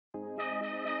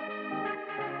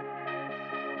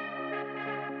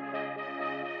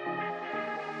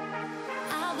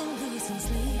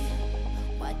closely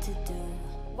what to do.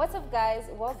 What's up, guys?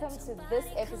 Welcome to this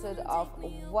episode of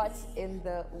What in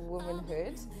the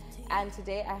Womanhood. And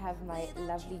today I have my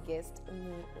lovely guest,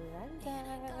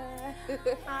 Miranda.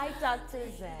 Hi, Dr.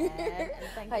 Zan. And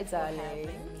thank Hi, you for darling. having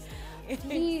me.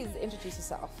 Please introduce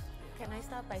yourself. Can I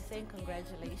start by saying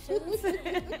congratulations?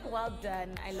 Well done.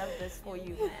 I love this for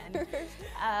you, man.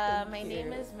 My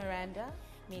name is Miranda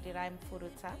Miriraim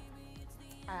Furuta.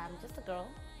 I'm just a girl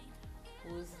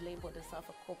who's labeled herself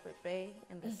a corporate bae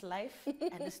in this life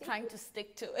and is trying to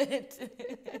stick to it.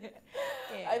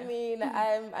 I mean,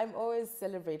 I'm always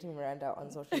celebrating Miranda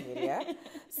on social media.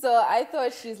 So I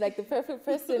thought she's like the perfect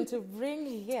person to bring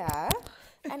here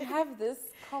and have this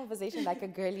conversation like a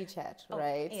girly chat,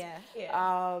 right?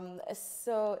 Yeah.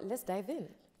 So let's dive in.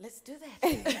 Let's do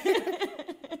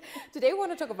that. Today we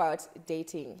want to talk about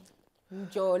dating.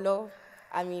 Njolo.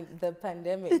 I mean, the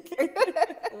pandemic.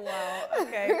 Wow.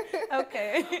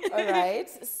 Okay. All right.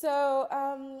 So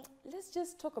let's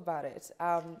just talk about it.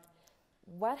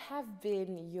 What have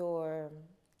been your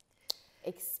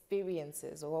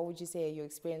experiences, or what would you say your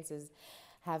experiences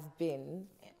have been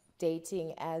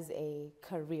dating as a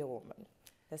career woman?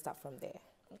 Let's start from there.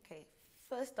 Okay.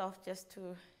 First off,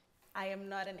 I am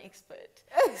not an expert,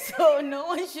 so no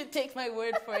one should take my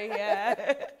word for it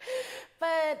here.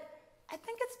 But I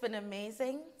think it's been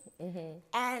amazing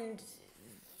and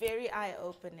very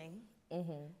eye-opening,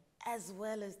 as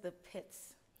well as the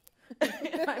pits,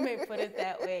 if I may put it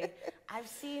that way. I've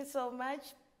seen so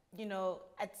much,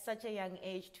 at such a young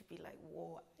age to be like,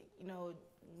 whoa,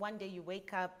 one day you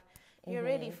wake up, you're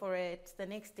ready for it. The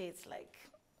next day it's like,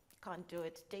 can't do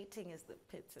it. Dating is the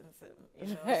pits and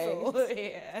some,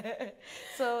 Right.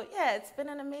 So yeah, it's been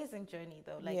an amazing journey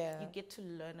though. Like Yeah. you get to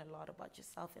learn a lot about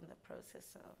yourself in the process.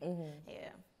 So yeah.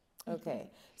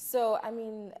 Okay. So, I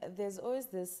mean, there's always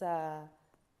this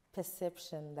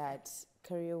perception that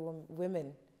career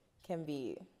women can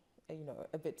be,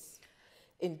 a bit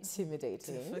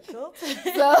intimidating. Difficult.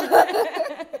 So,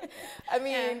 I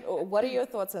mean, what are your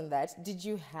thoughts on that? Did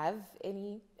you have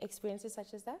any experiences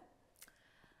such as that?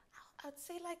 I'd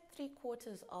say like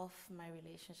 3/4 of my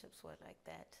relationships were like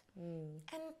that. And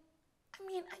I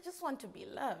mean, I just want to be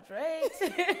loved, right?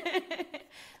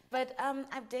 But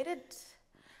I've dated,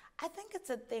 I think it's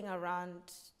a thing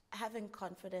around having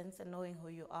confidence and knowing who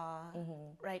you are,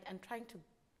 right? And trying to,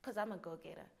 because I'm a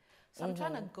go-getter. So I'm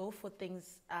trying to go for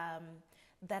things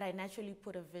that I naturally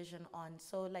put a vision on.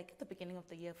 So like at the beginning of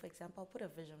the year, for example, I'll put a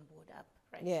vision board up,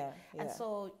 right? Yeah. And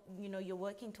so, you're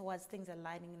working towards things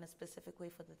aligning in a specific way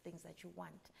for the things that you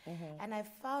want. And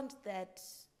I've found that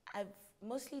I've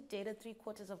mostly dated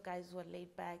 3/4 of guys who are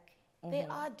laid back. They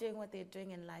are doing what they're doing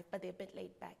in life, but they're a bit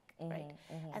laid back, right?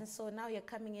 And so now you're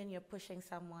coming in, you're pushing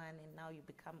someone, and now you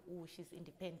become, ooh, she's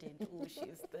independent, ooh,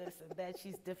 she's this and that,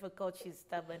 she's difficult, she's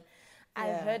stubborn.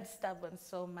 I've heard stubborn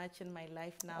so much in my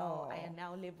life now. I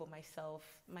now label myself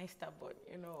my stubborn,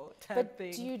 type But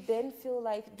thing. do you then feel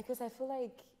like, because I feel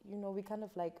like, we kind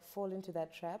of like fall into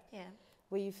that trap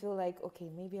where you feel like, okay,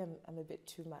 maybe I'm a bit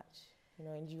too much,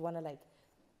 and you want to like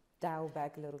dial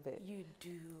back a little bit. You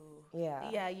do. Yeah.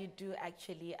 Yeah, you do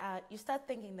actually. You start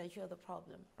thinking that you're the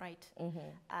problem, right?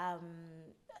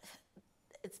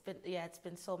 It's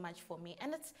been so much for me.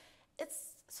 And it's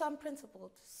so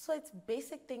unprincipled. So it's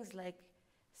basic things like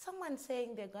someone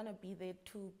saying they're gonna be there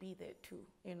too,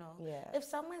 Yeah. If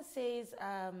someone says,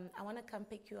 I wanna come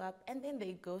pick you up, and then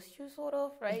they ghost you sort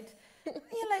of, right?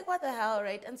 You're like, what the hell,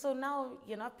 right? And so now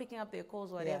you're not picking up their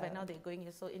calls, whatever, now they're going,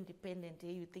 you're so independent,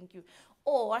 you think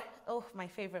or, my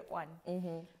favorite one,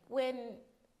 when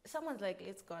someone's like,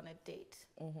 let's go on a date.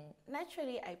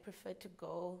 Naturally, I prefer to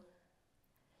go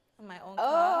in my own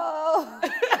car.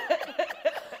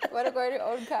 Want to go in your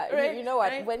own car? Right, You know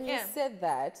what? right, When you said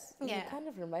that, you Yeah. kind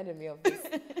of reminded me of this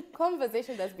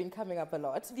conversation that's been coming up a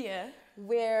lot. Yeah.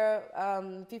 Where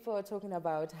people are talking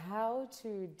about how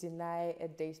to deny a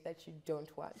date that you don't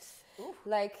want. Ooh.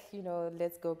 Like,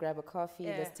 let's go grab a coffee,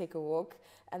 Yeah. let's take a walk.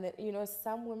 And then,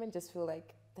 some women just feel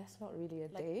like, that's not really a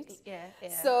date. Yeah.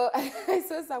 So I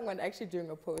saw someone actually doing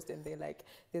a post and they're like,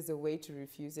 there's a way to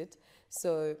refuse it.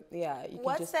 So yeah, you can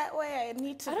What's just... that way I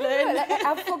need to I learn? don't know, like,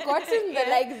 I've forgotten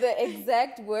the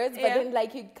exact words, but Yeah. then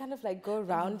like you kind of like go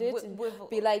around it and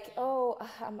be like, oh,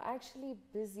 I'm actually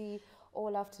busy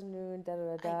all afternoon, da da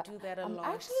da da. I do that a I'm lot.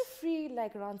 actually free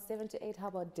like around 7 to 8. How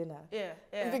about dinner? Yeah.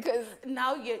 Because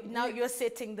now you're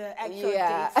setting the actual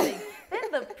Yeah. date thing.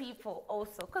 Then the people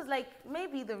also, because like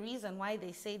maybe the reason why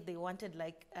they said they wanted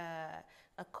like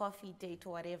a coffee date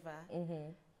or whatever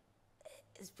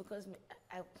is because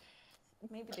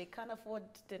maybe they can't afford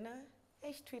dinner.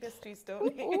 Tweet us, please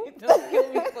don't kill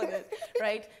me for this,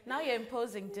 right? Now you're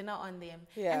imposing dinner on them.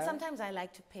 Yeah. And sometimes I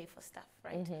like to pay for stuff,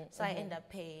 right? So I end up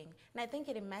paying. And I think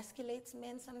it emasculates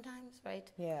men sometimes, right?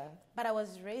 Yeah. But I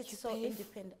was raised so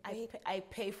independent. I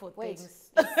pay for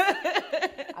things.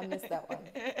 I missed that one.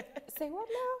 Say what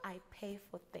now? I pay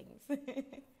for things.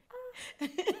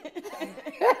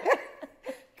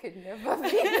 Could never be.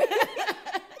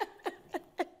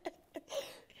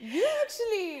 You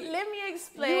actually... Let me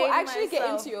explain. You actually myself. get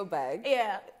into your bag.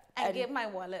 Yeah. I And- get my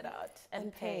wallet out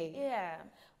and pay. Yeah.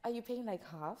 Are you paying like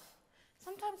half?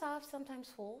 Sometimes half, sometimes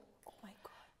full. Oh my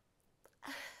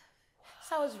God.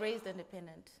 So I was raised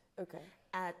independent. Okay.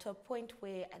 To a point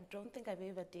where I don't think I've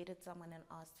ever dated someone and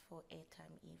asked for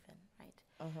airtime even, right?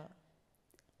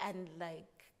 And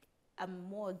like, I'm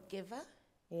more a giver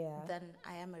than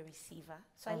I am a receiver.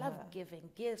 So I love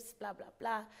giving gifts, blah, blah,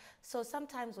 blah. So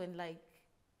sometimes when like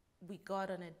we got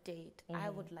on a date,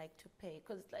 I would like to pay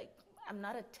because like I'm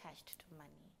not attached to money.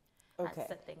 Okay. That's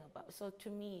the thing about. So to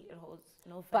me, it holds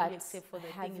no But value except for the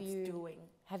thing it's doing.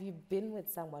 Have you been with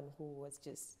someone who was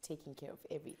just taking care of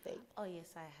everything? Oh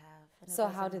yes, I have. And it So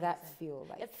was how did that amazing. feel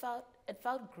like? It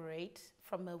felt great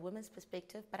from a woman's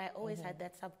perspective, but I always had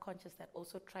that subconscious that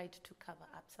also tried to cover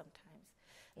up sometimes.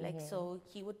 Like so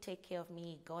he would take care of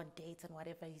me, go on dates and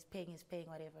whatever, he's paying,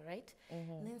 whatever, right?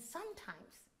 And then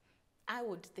sometimes I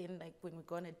would then like when we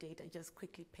go on a date, I just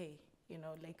quickly pay, you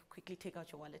know, like quickly take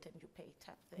out your wallet and you pay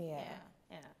type thing. Yeah.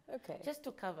 Yeah. Okay. Just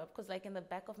to cover up, because like in the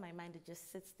back of my mind it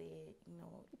just sits there, you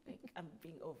know, like I'm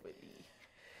being overly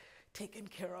taken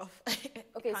care of. Okay,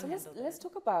 Can't so handle let's that.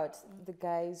 talk about the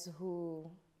guys who,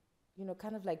 you know,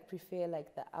 kind of like prefer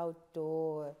like the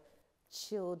outdoor,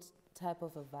 chilled type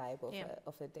of a vibe of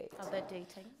a date. Of the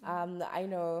dating. I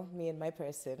know me and my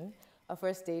person, our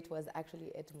first date was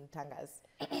actually at Mtangazi.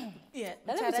 Yeah.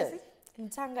 Now, let me tell Mtarazi? you,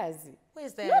 Mtangazi.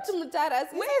 Where's that? Not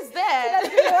Mtarazi. Where's She that?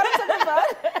 doesn't even know what I'm talking about.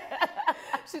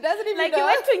 She doesn't even Like know. you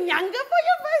went to Nyanga for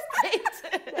your first date?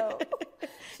 No.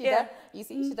 Yeah. You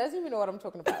see, she doesn't even know what I'm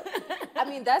talking about. I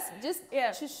mean, that's just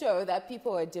Yeah. to show that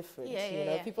people are different. Yeah, you yeah,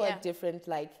 know, yeah, people yeah. are different.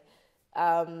 Like,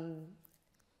 I'm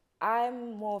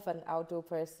more of an outdoor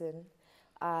person.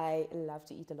 I love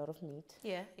to eat a lot of meat.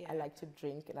 Yeah, yeah. I like to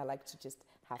drink and I like to just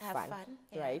have Have fun, fun,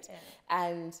 yeah, right? yeah.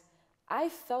 And I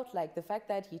felt like the fact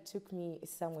that he took me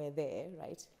somewhere there,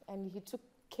 right? And he took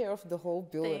care of the whole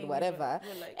bill Thing, and you whatever.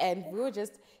 were like, and we were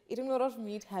just eating a lot of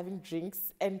meat, having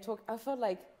drinks and talk. I felt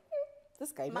like,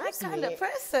 this guy My knows kind me. of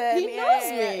person. He Yeah, knows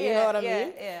yeah, me, you yeah, know what I yeah,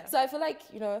 mean? Yeah. So I feel like,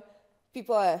 you know,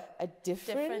 people are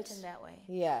different. Different in that way.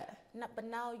 Yeah. No, but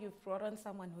now you've brought on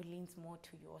someone who leans more to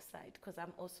your side because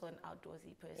I'm also an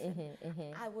outdoorsy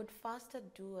person. I would faster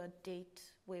do a date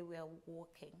where we're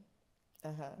walking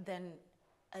than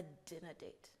a dinner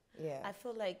date. Yeah. I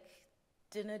feel like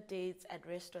dinner dates at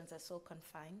restaurants are so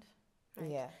confined. Right?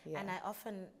 Yeah, yeah. And I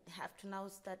often have to now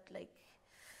start like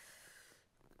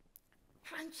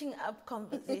crunching up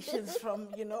conversations from,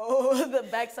 you know, the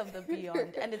backs of the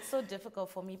beyond. And it's so difficult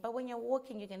for me. But when you're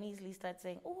walking, you can easily start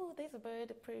saying, oh, there's a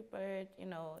bird, a pretty bird, you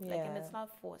know, like, and Yeah. it's not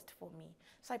forced for me.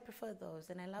 So I prefer those.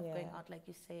 And I love going Yeah. out, like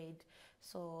you said.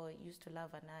 So I used to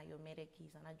love your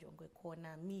merekis, jongwe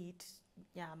corner, meat,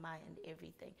 yama, and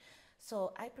everything.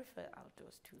 So I prefer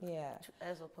outdoors too, Yeah.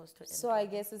 as opposed to So I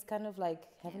indoor. guess it's kind of like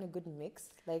having a good mix,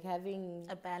 like having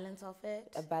A balance of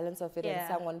it. a balance of it Yeah.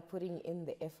 and someone putting in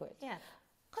the effort. Yeah.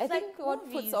 I 'Cause, like, think what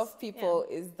puts movies, off people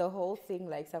is the whole thing,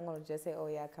 like someone will just say, oh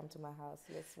yeah, come to my house,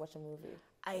 let's watch a movie.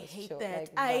 I Let's hate chill."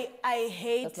 that. Like, I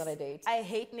hate. that's not a date. I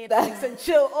hate Netflix and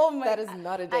chill. Oh my. That is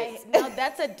not a date. Now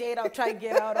that's a date I'll try to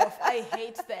get out of. I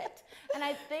hate that. And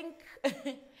I think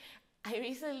I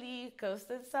recently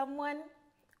ghosted someone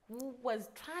who was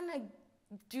trying to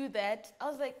do that. I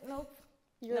was like, nope.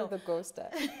 You're No. the ghoster.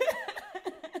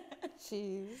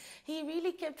 Jeez. He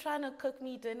really kept trying to cook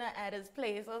me dinner at his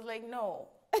place. I was like, no.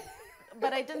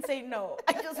 But I didn't say no.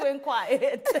 I just went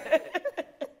quiet.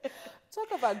 Talk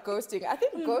about ghosting. I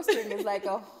think ghosting is like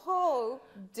a whole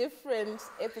different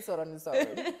episode on its own.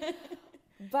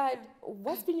 But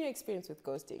what's been your experience with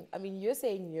ghosting? I mean, you're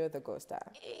saying you're the ghoster,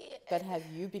 but have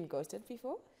you been ghosted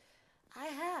before? I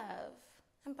have.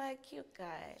 I'm by a cute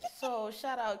guy. So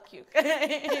shout out cute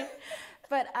guy.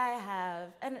 But I have.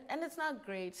 And it's not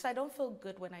great. So I don't feel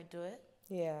good when I do it.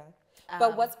 Yeah.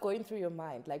 But what's going through your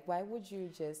mind? Like, why would you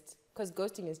just... Because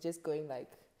ghosting is just going like...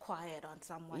 Quiet on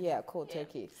someone. Yeah, cold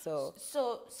turkey. So...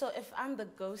 So if I'm the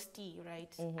ghostee,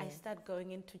 right, I start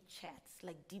going into chats,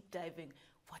 like deep diving.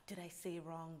 what did I say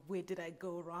wrong? Where did I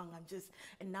go wrong?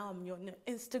 And now I'm on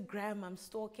Instagram, I'm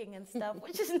stalking and stuff,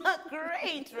 which is not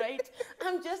great, right?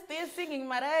 I'm just there singing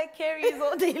Mariah Carey's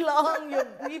all day long.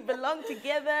 We belong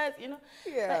together, you know.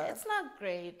 Yeah. But it's not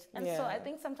great. And so Yeah. I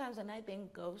think sometimes when I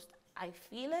think ghost, I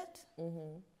feel it.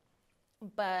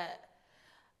 But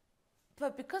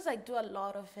because I do a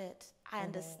lot of it, I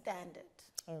understand it.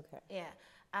 Okay. Yeah.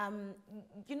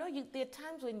 You know, there are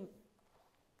times when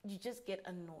you just get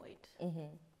annoyed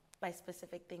by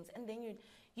specific things, and then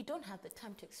you don't have the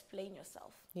time to explain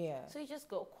yourself. Yeah. So you just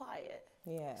go quiet.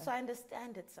 Yeah. So I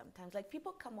understand it sometimes. Like,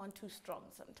 people come on too strong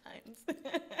sometimes.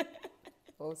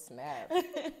 Oh, snap.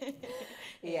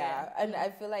 Yeah. And I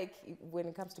feel like when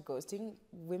it comes to ghosting,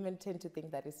 women tend to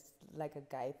think that it's like a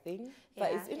guy thing.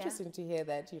 But Yeah, it's interesting to hear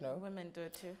that, you know, Women do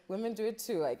it too. women do it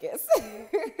too, I guess.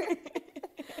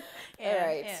 Yeah, All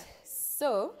right. yeah.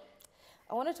 So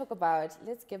I want to talk about,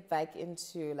 let's get back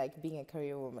into like being a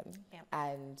career woman Yeah.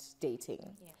 and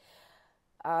dating.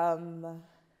 Yeah.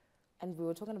 And we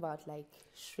were talking about like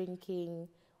shrinking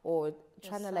or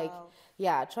trying to like,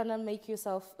 Yourself. trying to make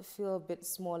yourself feel a bit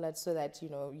smaller so that, you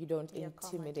know, you don't You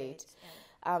intimidate.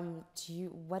 accommodate, yeah.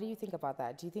 What do you think about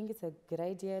that? Do you think it's a good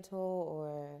idea at all,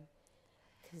 or?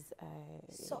 Cause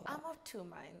So I'm of two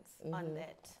minds on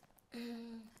that.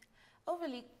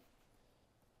 Overly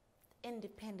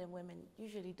independent women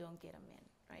usually don't get a man,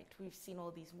 right? We've seen all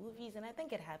these movies, and I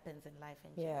think it happens in life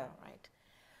in general, right?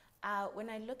 When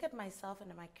I look at myself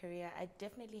and my career, I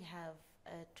definitely have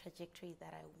a trajectory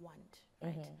that I want,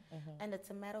 right? And it's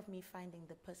a matter of me finding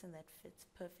the person that fits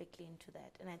perfectly into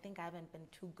that. And I think I haven't been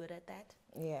too good at that.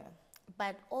 Yeah.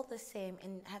 But all the same,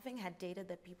 in having had dated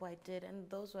the people I did, and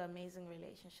those were amazing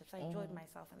relationships, I enjoyed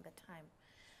myself in the time.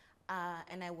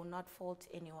 And I will not fault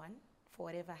anyone for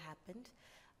whatever happened.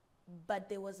 But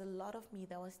there was a lot of me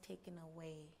that was taken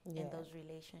away in those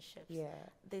relationships. Yeah.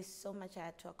 There's so much I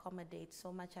had to accommodate,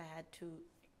 so much I had to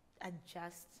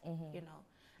adjust, you know,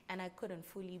 and I couldn't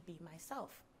fully be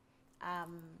myself.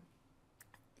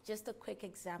 Just a quick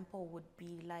example would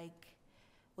be like,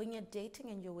 when you're dating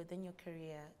and you're within your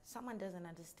career, someone doesn't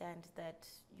understand that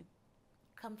you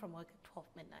come from work at 12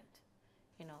 midnight,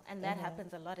 you know, and that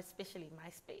happens a lot, especially in my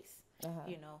space.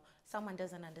 You know, someone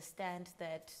doesn't understand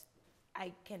that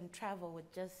I can travel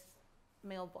with just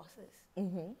male bosses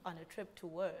on a trip to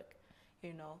work,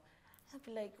 you know. I'd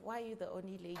be like, why are you the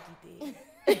only lady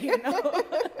there? You know?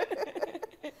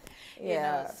 You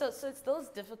know? So it's those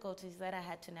difficulties that I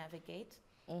had to navigate.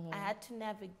 I had to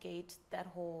navigate that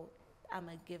whole I'm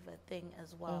a giver thing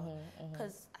as well,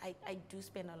 because I do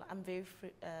spend a lot. I'm very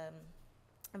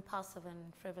impulsive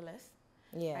and frivolous,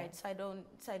 right? So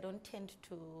I don't tend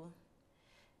to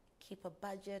keep a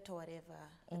budget or whatever.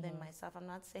 And then myself, I'm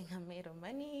not saying I'm made of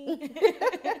money,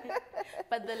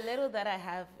 but the little that I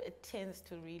have, it tends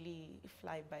to really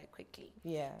fly by quickly.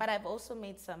 Yeah. But I've also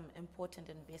made some important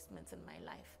investments in my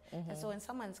life. And so when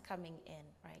someone's coming in,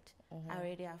 right, I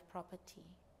already have property,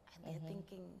 and they're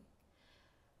thinking,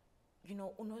 you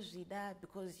know, unozida,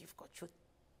 because you've got your,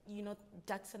 you know,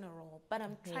 ducks in a row. But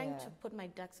I'm trying to put my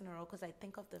ducks in a row because I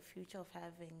think of the future of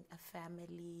having a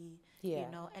family, you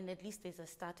know, and at least there's a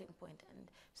starting point. And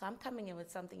so I'm coming in with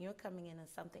something, you're coming in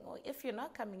with something. Or if you're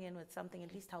not coming in with something,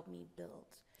 at least help me build,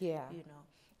 you know.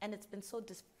 And it's been so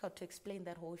difficult to explain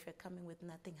that whole, if you're coming with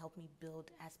nothing, help me build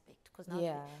aspect.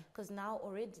 Because now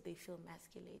already they feel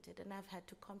emasculated. And I've had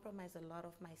to compromise a lot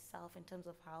of myself in terms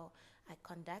of how I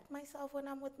conduct myself when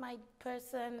I'm with my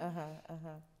person,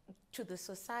 to the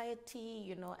society,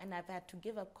 you know, and I've had to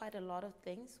give up quite a lot of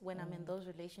things when I'm in those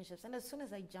relationships. And as soon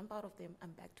as I jump out of them,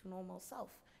 I'm back to normal self,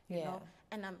 you know.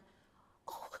 And I'm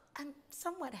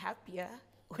somewhat happier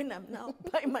when I'm now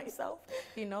by myself,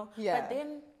 you know. But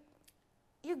then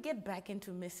you get back into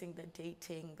missing the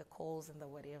dating, the calls, and the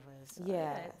whatever. So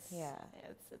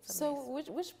it's So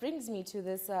which brings me to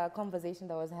this conversation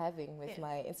that I was having with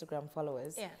my Instagram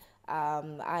followers.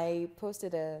 I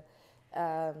posted a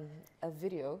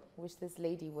video which this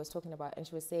lady was talking about, and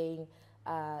she was saying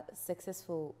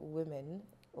successful women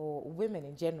or women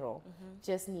in general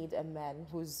just need a man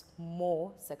who's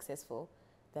more successful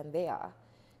than they are.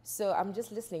 So I'm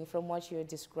just listening from what you're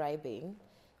describing,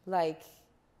 like,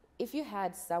 if you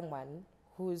had someone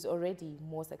who's already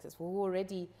more successful, who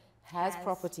already has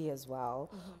property as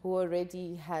well, who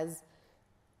already has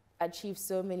achieved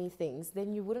so many things,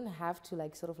 then you wouldn't have to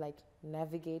like sort of like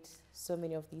navigate so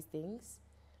many of these things.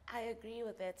 I agree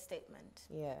with that statement.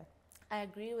 Yeah. I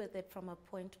agree with it from a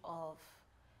point of,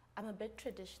 I'm a bit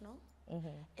traditional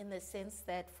in the sense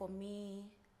that for me,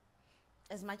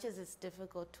 as much as it's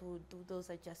difficult to do those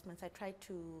adjustments, I try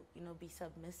to, be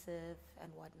submissive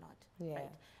and whatnot. Yeah.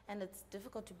 Right? And it's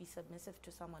difficult to be submissive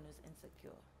to someone who's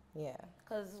insecure. Yeah.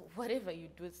 Because whatever you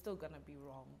do, it's still going to be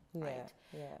wrong. Yeah. Right?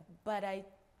 Yeah. But I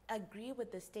agree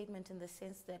with the statement in the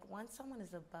sense that once someone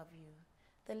is above you,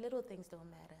 the little things don't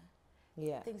matter.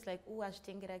 Yeah. Things like, oh, I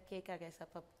should get a cake, I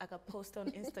got post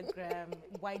on Instagram.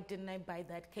 Why didn't I buy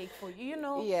that cake for you?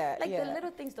 Yeah. Like yeah. the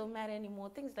little things don't matter anymore.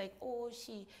 Things like, oh,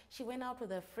 she went out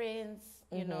with her friends,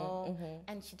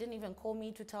 and she didn't even call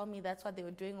me to tell me that's what they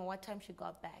were doing or what time she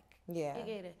got back. Yeah. You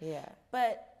get it? Yeah.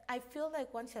 But I feel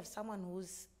like once you have someone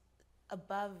who's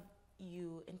above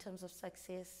you in terms of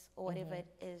success or whatever it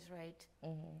is, right?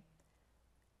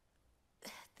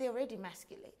 They're already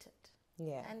emasculated.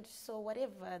 Yeah. And so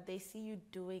whatever they see you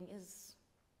doing is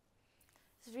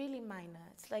really minor.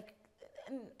 It's like,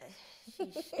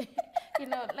 sheesh.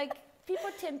 Like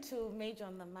people tend to major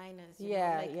on the minors,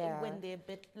 when they're a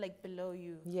bit like below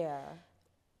you. Yeah.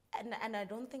 And I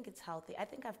don't think it's healthy. I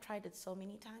think I've tried it so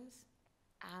many times.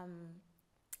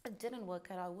 It didn't work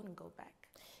out. I wouldn't go back.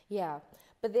 Yeah.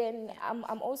 But then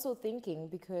I'm also thinking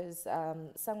because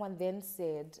someone then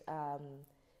said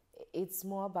it's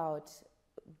more about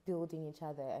building each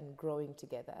other and growing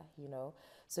together,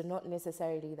 So not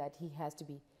necessarily that he has to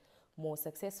be more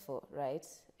successful, right?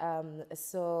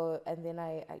 So, and then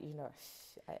I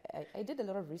did a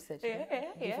lot of research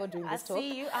before doing this talk. I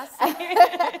see you.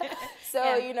 So,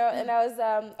 and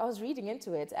I was reading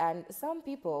into it, and some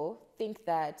people think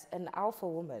that an alpha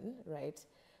woman, right,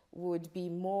 would be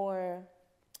more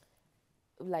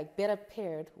like better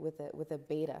paired with a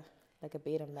beta, like a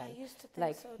beta man. I used to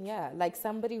think so too. Yeah, like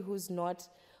somebody who's not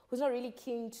really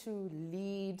keen to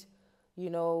lead,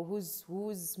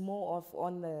 who's more of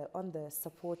on the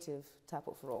supportive type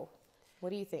of role. What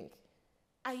do you think?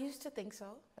 I used to think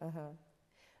so.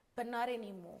 But not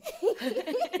anymore.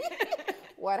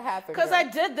 What happened? Because I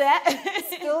did that.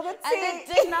 Spill the tea. And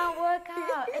it did not work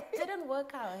out. It didn't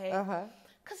work out, hey?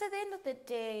 Because at the end of the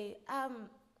day,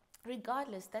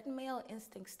 regardless, that male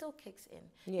instinct still kicks in.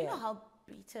 Yeah. You know how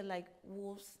beta, like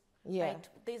wolves, Yeah. right?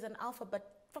 There's an alpha, but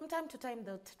from time to time,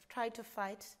 they'll try to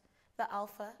fight the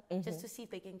alpha just to see if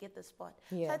they can get the spot.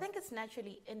 Yeah. So I think it's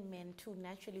naturally in men to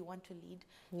naturally want to lead.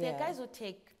 Yeah. There are guys who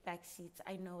take back seats.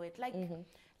 I know it.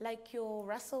 Like your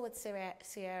Russell with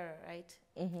Sierra, right?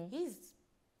 He's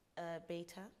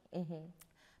beta.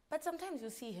 But sometimes you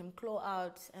see him claw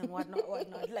out and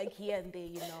whatnot, like here and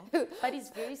there, But he's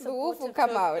very supportive. The wolf will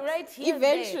come out, right here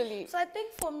eventually. And there. So I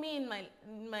think for me in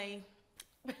my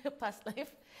past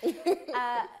life,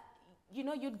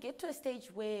 you'd get to a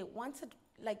stage where once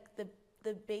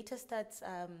the beta starts,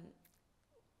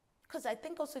 because I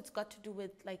think also it's got to do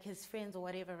with like his friends or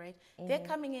whatever, right? They're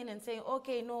coming in and saying,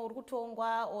 okay, no,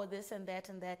 Rutongwa or this and that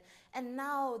and that. And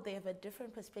now they have a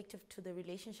different perspective to the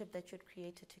relationship that you'd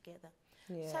created together.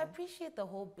 Yeah. So I appreciate the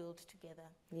whole build together.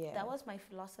 Yeah. That was my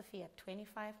philosophy at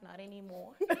 25, not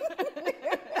anymore.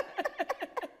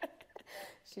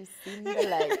 She's seen the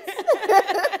lights.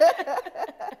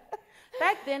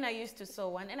 Back then, I used to sew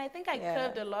one, and I think I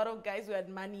curved a lot of guys who had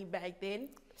money back then.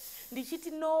 Did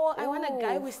you know? I want a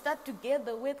guy we start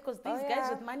together with, because these guys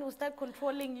with money will start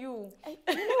controlling you.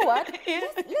 You know what?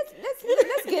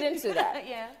 Let's get into that.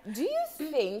 Yeah. Do you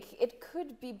think it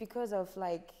could be because of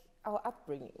like our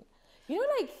upbringing?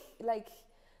 Like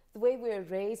the way we were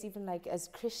raised, even like as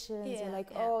Christians, and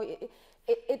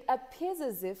it appears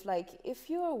as if like if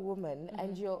you're a woman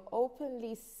and you're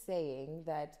openly saying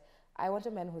that I want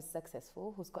a man who's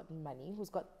successful, who's got money, who's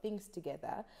got things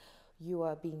together, you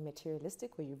are being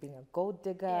materialistic or you're being a gold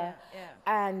digger.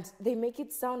 And they make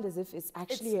it sound as if it's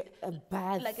actually a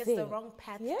bad like thing. It's the wrong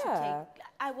path to take.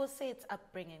 I will say it's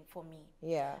upbringing for me.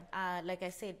 Yeah. Like I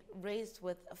said, raised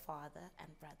with a father and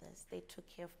brothers. They took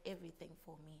care of everything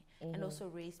for me and also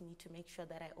raised me to make sure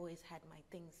that I always had my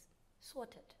things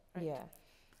sorted. Right? Yeah.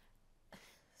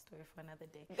 Story for another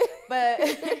day.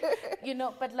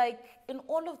 But, but like in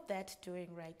all of that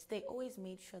doing right, they always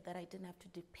made sure that I didn't have to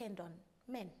depend on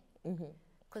men.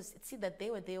 Because it's either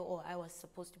they were there or I was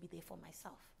supposed to be there for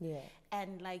myself. Yeah.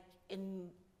 And like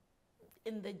in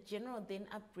the general then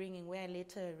upbringing where I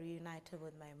later reunited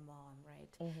with my mom,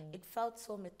 right? It felt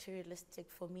so materialistic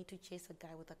for me to chase a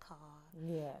guy with a car.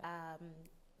 Yeah.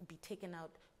 Be taken out.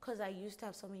 Because I used to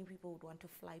have so many people who would want to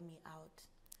fly me out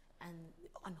and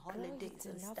on holidays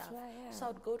and stuff. So I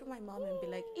would go to my mom and be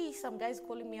like, some guy's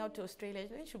calling me out to Australia.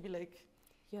 And then she'd be like,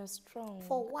 You're strong.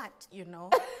 For what, you know?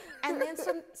 And then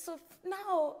so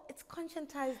now it's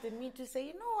conscientized in me to say,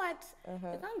 you know what?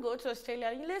 You can't go to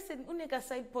Australia unless you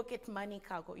side pocket money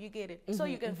cargo. You get it. So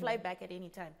you can fly back at any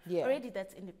time. Yeah. Already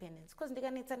that's independence. Because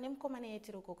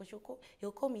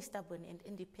he'll call me stubborn and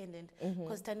independent.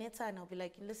 Because Taneta and I'll be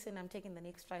like, listen, I'm taking the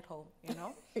next flight home, you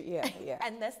know? Yeah.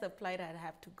 And that's the plight I'd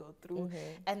have to go through.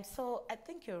 And so I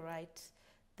think you're right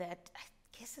that I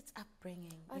guess it's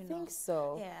upbringing. I think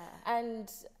so. Yeah. And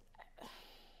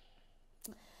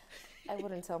I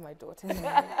wouldn't tell my daughter.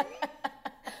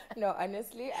 No,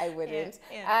 honestly, I wouldn't.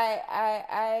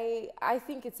 I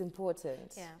think it's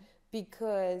important. Yeah.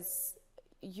 Because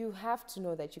you have to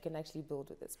know that you can actually build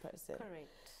with this person. Correct.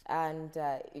 And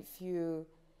if you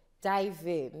dive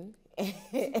in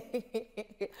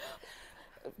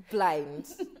blind,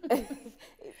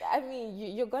 I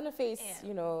mean, you're going to face,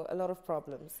 you know, a lot of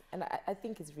problems. And I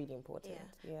think it's really important.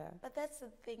 Yeah. But that's the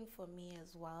thing for me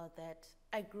as well, that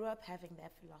I grew up having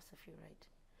that philosophy, right?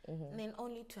 And then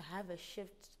only to have a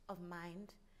shift of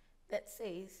mind that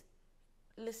says,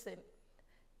 listen,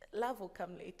 love will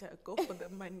come later, go for the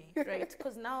money, right?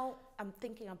 Because now I'm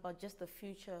thinking about just the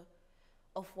future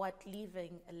of what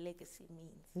leaving a legacy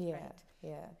means, right?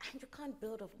 Yeah. And you can't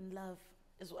build on love,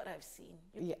 is what I've seen.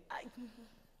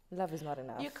 Love is not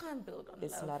enough. You can't build on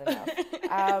it's love. It's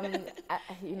not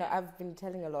enough. You know, I've been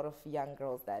telling a lot of young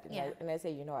girls that, and I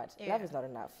say, you know what, love is not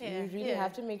enough. You really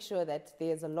have to make sure that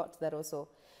there's a lot that also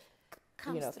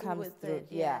comes through.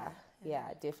 Yeah,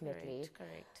 definitely.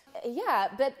 Correct. Yeah,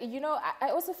 but you know, I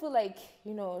also feel like,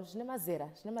 you know,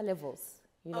 shnema levels,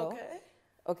 you know.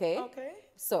 Okay.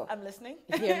 So I'm listening.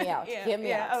 Hear me out. Hear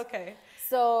me out. Okay.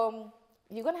 So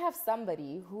you're gonna have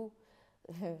somebody who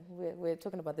we're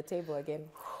talking about the table again.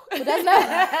 Who doesn't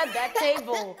have that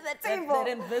table. That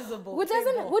invisible. Who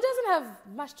doesn't have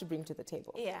much to bring to the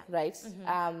table. Yeah. Right?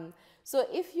 So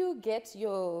if you get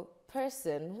your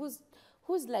person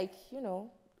who's like, you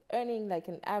know, earning like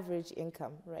an average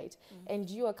income, right? And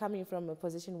you are coming from a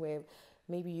position where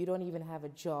maybe you don't even have a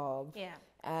job. Yeah.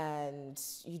 And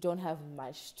you don't have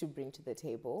much to bring to the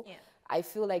table. Yeah. I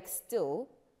feel like still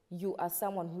you are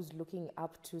someone who's looking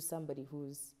up to somebody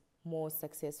who's more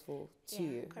successful to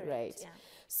you, correct, right? Yeah.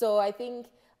 So I think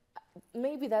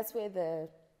maybe that's where the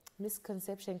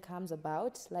misconception comes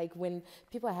about, like when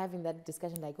people are having that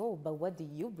discussion like, oh, but what do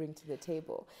you bring to the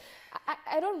table?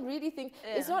 I don't really think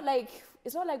it's not like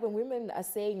when women are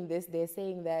saying this, they're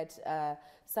saying that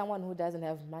someone who doesn't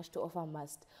have much to offer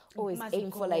must always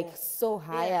aim for like so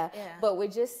higher. But we're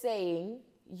just saying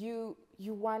you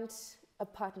want a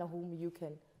partner whom you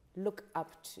can look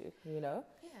up to, you know,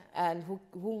 and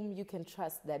whom you can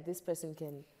trust that this person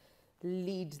can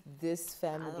lead this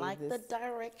family. I like the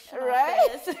direction,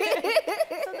 right? So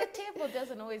the table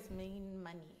doesn't always mean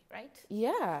money, right?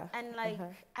 Yeah. And like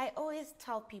I always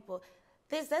tell people,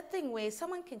 there's that thing where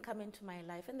someone can come into my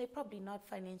life and they're probably not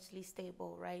financially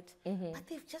stable, right? But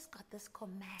they've just got this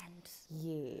command.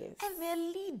 Yes. And they're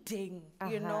leading,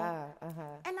 you know?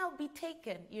 And I'll be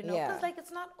taken, you know? Because like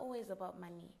it's not always about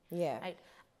money. Yeah. Right?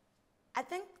 I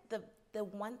think the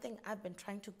one thing I've been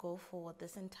trying to go for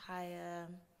this entire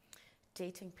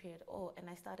dating period, and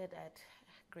I started at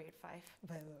grade 5,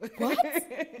 by the way.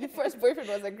 What? Your first boyfriend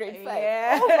was at grade 5?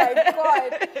 Yeah. Oh my God.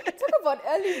 Talk about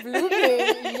early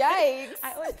blooming. Yikes.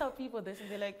 I always tell people this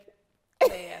and they're like,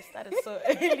 yeah, I started so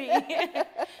early.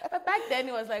 But back then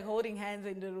it was like holding hands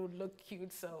and it would look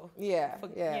cute, so yeah,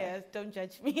 don't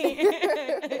judge me.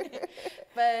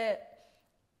 But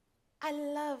I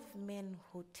love men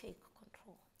who take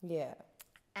control. Yeah.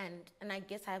 And I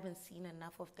guess I haven't seen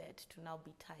enough of that to now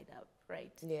be tied up,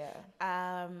 right?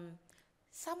 Yeah.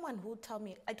 Someone who tell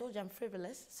me, I told you I'm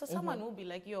frivolous, so someone will be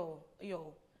like, yo,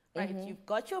 right? You've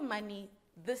got your money.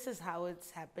 This is how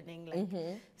it's happening.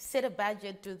 Like, set a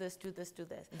budget, do this.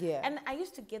 Yeah. And I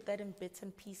used to get that in bits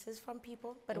and pieces from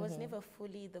people, but it was never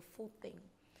fully the full thing.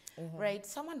 Right?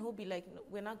 Someone who'll be like, no,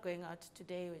 we're not going out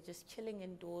today, we're just chilling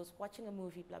indoors, watching a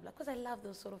movie, blah, blah. Because I love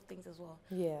those sort of things as well.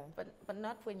 Yeah. But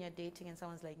not when you're dating and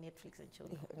someone's like Netflix and chill.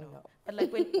 No. No. But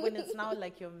like when it's now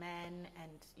like your man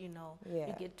and, you know, Yeah.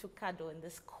 you get to cuddle in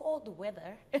this cold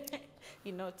weather,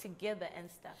 you know, together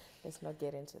and stuff. Let's not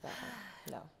get into that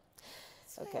one. No.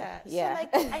 So, Okay. yeah. Yeah.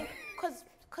 So like,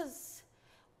 because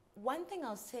one thing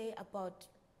I'll say about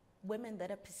women that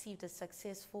are perceived as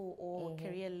successful or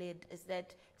career-led is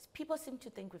that people seem to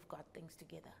think we've got things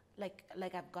together. Like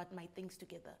I've got my things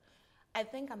together. I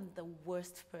think I'm the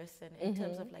worst person in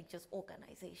terms of like just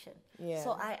organization. Yeah.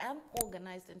 So I am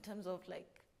organized in terms of like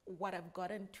what I've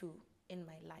gotten to in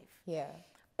my life. Yeah.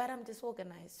 But I'm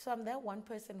disorganized. So I'm that one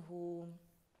person who,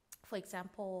 for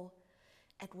example,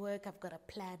 at work I've got a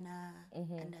planner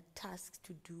and a task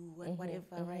to do and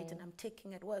whatever, right? And I'm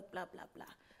taking at work, blah, blah,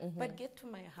 blah. But get to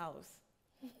my house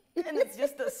and it's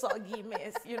just a soggy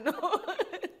mess,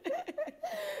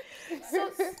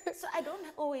 So I don't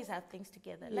always have things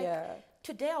together. Like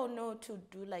today I'll know to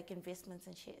do like investments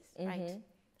and shares, right?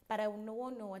 But I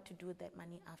won't know what to do with that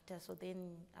money after. So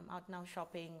then I'm out now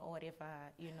shopping or whatever,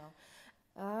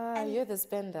 And you're the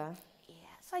spender. Yeah,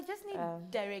 so I just need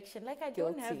direction. Like I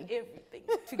Guilty. don't have everything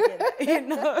together,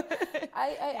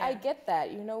 I get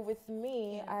that. With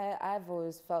me, I've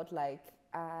always felt like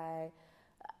I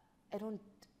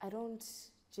don't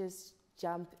just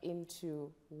jump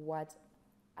into what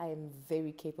I am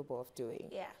very capable of doing.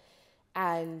 Yeah.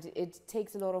 And it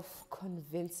takes a lot of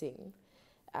convincing,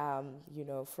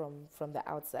 from the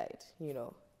outside,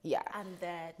 Yeah. And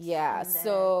that. Yeah. And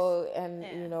so, that.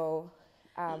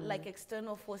 and, like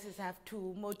external forces have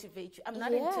to motivate you. I'm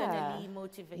not internally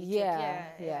motivated. Yeah.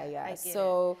 I get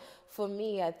So for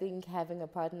me, I think having a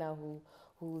partner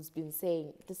who's been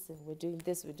saying, listen, we're doing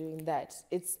this, we're doing that,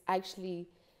 it's actually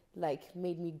like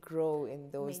made me grow in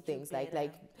those things. Like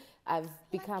I've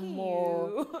become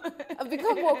more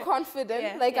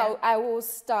confident. I will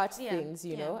start things,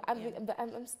 but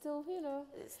I'm still,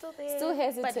 still there, still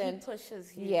hesitant. But he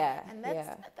pushes you. Yeah. And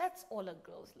that's all a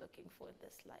girl's looking for in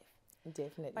this life.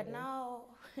 Definitely. But now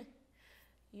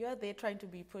you're there trying to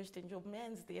be pushed and your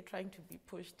man's there trying to be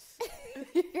pushed.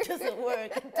 It doesn't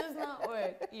work. It does not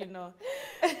work,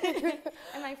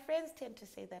 And my friends tend to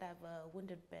say that I have a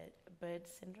wounded bird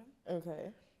syndrome.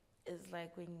 Okay. It's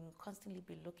like when you constantly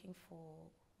be looking for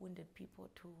wounded people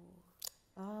to...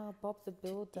 Bob the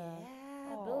Builder.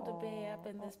 Build a bear up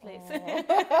in this place.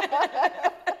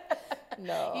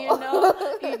 No.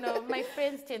 My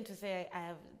friends tend to say I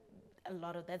have a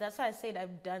lot of that. That's why I said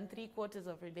I've done 3/4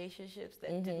 of relationships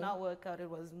that did not work out. It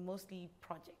was mostly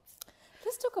projects.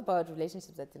 Let's talk about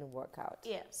relationships that didn't work out.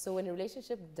 Yeah. So when a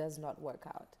relationship does not work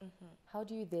out, how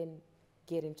do you then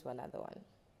get into another one?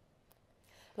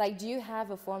 Like, do you have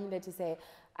a formula to say,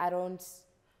 I don't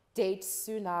date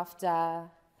soon after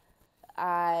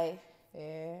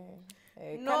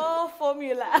No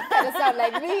formula. Kind of sound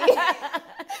like me.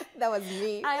 That was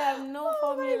me. I have no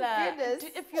formula. My goodness.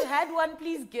 If you had one,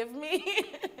 please give me.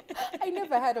 I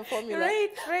never had a formula. Right.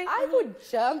 I would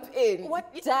jump in,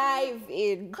 dive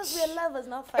in. Because we're lovers,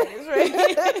 not fighters, right?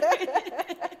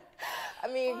 I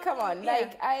mean, come on.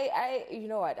 Like, I you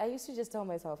know what? I used to just tell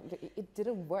myself, it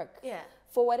didn't work. Yeah.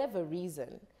 For whatever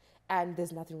reason. And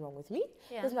there's nothing wrong with me.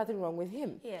 Yeah. There's nothing wrong with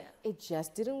him. Yeah. It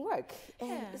just didn't work. And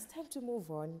Yeah. it's time to move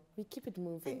on. We keep it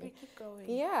moving. And we keep going.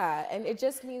 Yeah. And it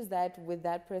just means that with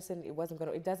that person, it wasn't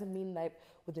going to, it doesn't mean like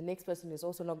with the next person, it's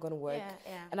also not going to work.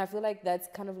 Yeah. And I feel like that's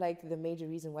kind of like the major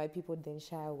reason why people then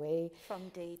shy away. From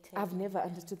dating. I've never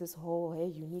understood this whole, hey,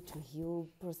 you need to heal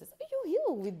process. You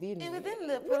heal within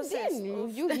the process. You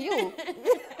heal.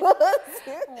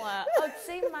 Wow. I would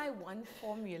say my one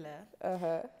formula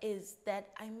is that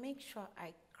I make sure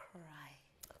I cry.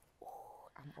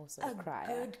 I'm also a crier.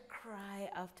 Good cry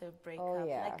after a breakup. Oh,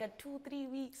 yeah. Like a 2-3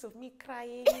 weeks of me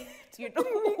crying.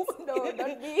 No,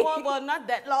 not me. Well, not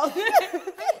that long.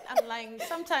 I'm lying.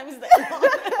 Sometimes that long.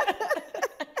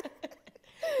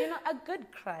 A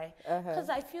good cry. Because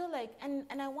I feel like,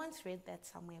 and I once read that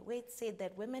somewhere, where it said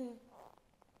that women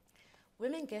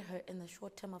get hurt in the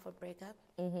short term of a breakup,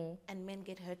 and men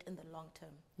get hurt in the long term.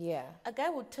 Yeah. A guy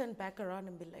would turn back around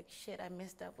and be like, shit, I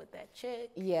messed up with that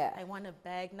chick. Yeah. I want a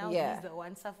bag. Now Yeah. he's the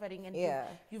one suffering. And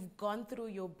you've gone through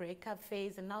your breakup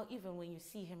phase. And now even when you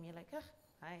see him, you're like,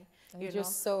 hi. You're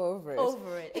just so over it.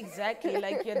 Over it, exactly.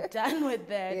 Like you're done with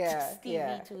that.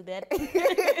 Stevie to that.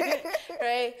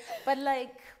 Right? But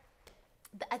like,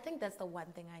 I think that's the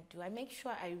one thing I do. I make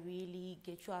sure I really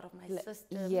get you out of my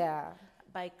system. Yeah.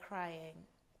 By crying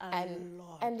a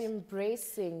lot. And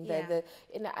embracing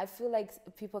I feel like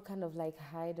people kind of like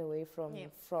hide away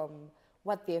from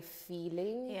what they're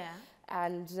feeling. Yeah.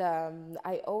 And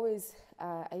I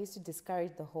used to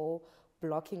discourage the whole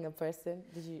blocking a person.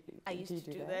 I used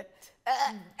to do that.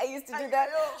 I used to do that.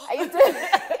 I used to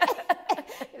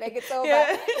like it's over.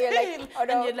 Yeah. You're like, oh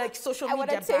no. And you're like social media. I want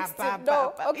to text him.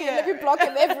 No. Okay, let me block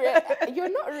him everywhere. You're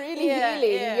not really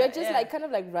healing. You're just like kind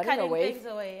of like running cutting away. things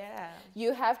away. Yeah.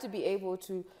 You have to be able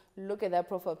to look at that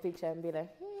profile picture and be like,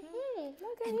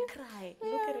 okay. And cry.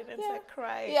 Look at it and start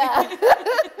crying. Yeah.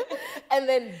 And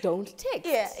then don't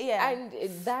text. Yeah. And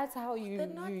that's how you. They're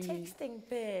not texting,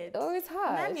 bitch. Oh, it's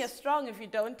hard. Man, you're strong if you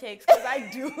don't text, because I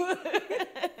do.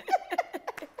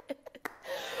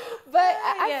 But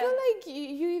I feel like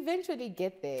you eventually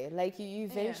get there. Like you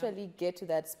eventually get to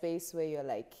that space where you're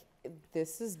like,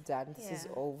 this is done. This is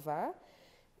over.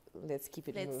 let's keep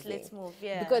it moving. Let's move,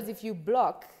 yeah. Because if you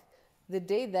block, the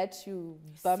day that you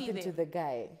bump See into them. the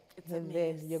guy, It's a and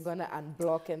then mess. you're gonna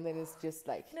unblock, and then it's just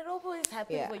like, And it always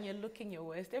happens Yeah. when you're looking your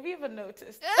worst. Have you ever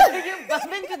noticed? You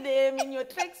bump into them in your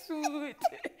tracksuit,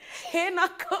 hair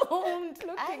not combed,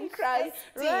 looking crusty.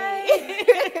 crusty.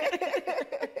 Right.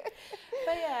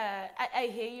 But yeah, I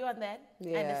hear you on that.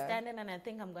 Yeah. I understand it, and I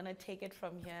think I'm gonna take it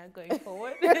from here going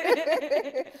forward.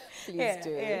 Please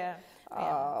do. Yeah.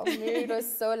 Oh, Miri, it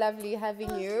was so lovely having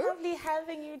It was you. lovely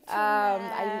having you too.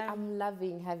 ma'am. I'm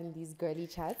loving having these girly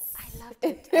chats. I loved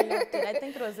it. I loved it. I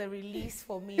think it was a release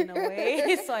for me in a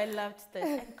way. So I loved this.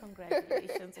 And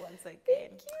congratulations once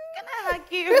again. Can I hug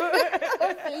you?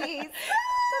 Please.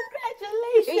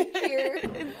 Congratulations.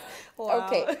 Thank you. Wow.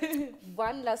 Okay,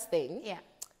 one last thing Yeah.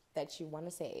 that you want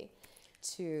to say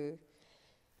to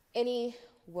any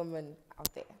woman out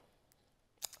there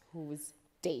who's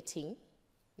dating.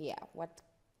 Yeah, what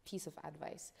piece of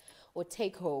advice or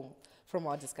take home from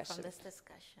our discussion? From this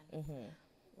discussion.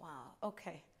 Wow.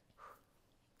 Okay.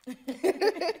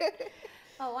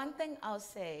 Well, one thing I'll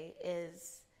say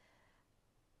is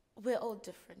we're all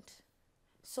different.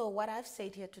 So what I've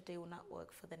said here today will not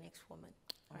work for the next woman,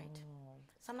 right?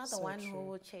 So I'm not the so one who true.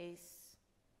 will chase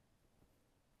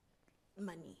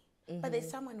money. But there's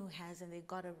someone who has and they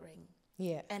got a ring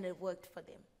Yeah. and it worked for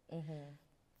them.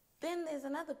 Then there's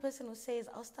another person who says,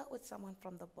 I'll start with someone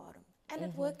from the bottom. And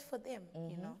it worked for them,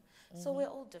 you know. So we're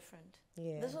all different.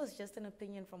 Yeah. This was just an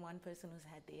opinion from one person who's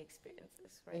had the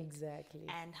experiences, right? Exactly.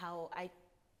 And how I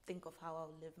think of how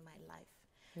I'll live my life.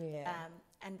 Yeah.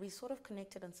 And we sort of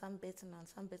connected on some bits, and on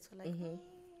some bits we're like,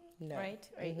 No. right?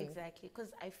 Right, exactly.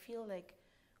 Because I feel like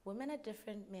women are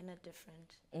different, men are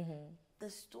different. The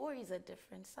stories are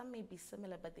different. Some may be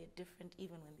similar, but they're different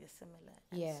even when they're similar.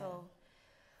 And Yeah. so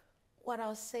what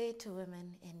I'll say to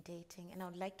women in dating, and I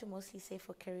would like to mostly say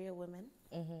for career women,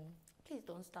 please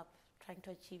don't stop trying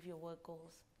to achieve your work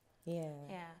goals. Yeah.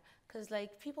 Yeah, because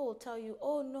like people will tell you,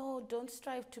 oh no, don't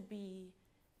strive to be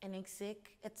an exec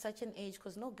at such an age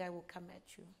because no guy will come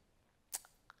at you.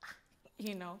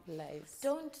 You know, Lies.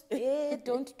 don't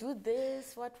do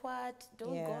this, what,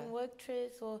 don't go on work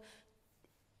trips. Or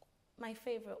my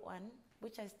favorite one,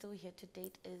 which I still hear to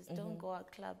date, is don't go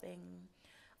out clubbing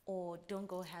or don't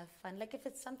go have fun. Like if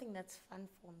it's something that's fun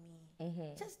for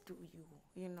me, just do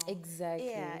you know. Exactly.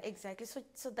 Yeah, exactly.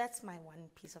 So that's my one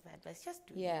piece of advice. Just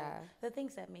do you. The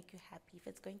things that make you happy. If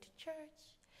it's going to church,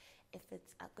 if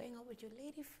it's going out with your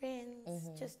lady friends,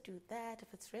 just do that.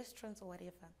 If it's restaurants or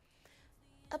whatever,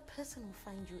 a person will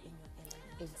find you in your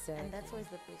element. Exactly. And that's always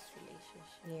the best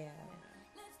relationship.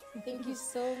 Yeah. Thank you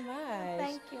so much.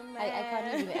 Thank you, I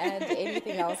can't even add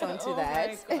anything else onto Oh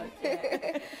that. my God,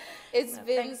 yeah. It's No,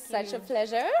 been thank such a you.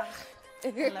 pleasure. I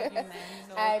love you, man.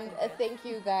 No, And congrats. thank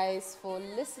you guys for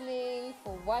listening,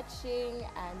 for watching,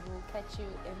 and we'll catch you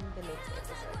in the next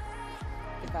episode.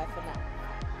 Goodbye for now.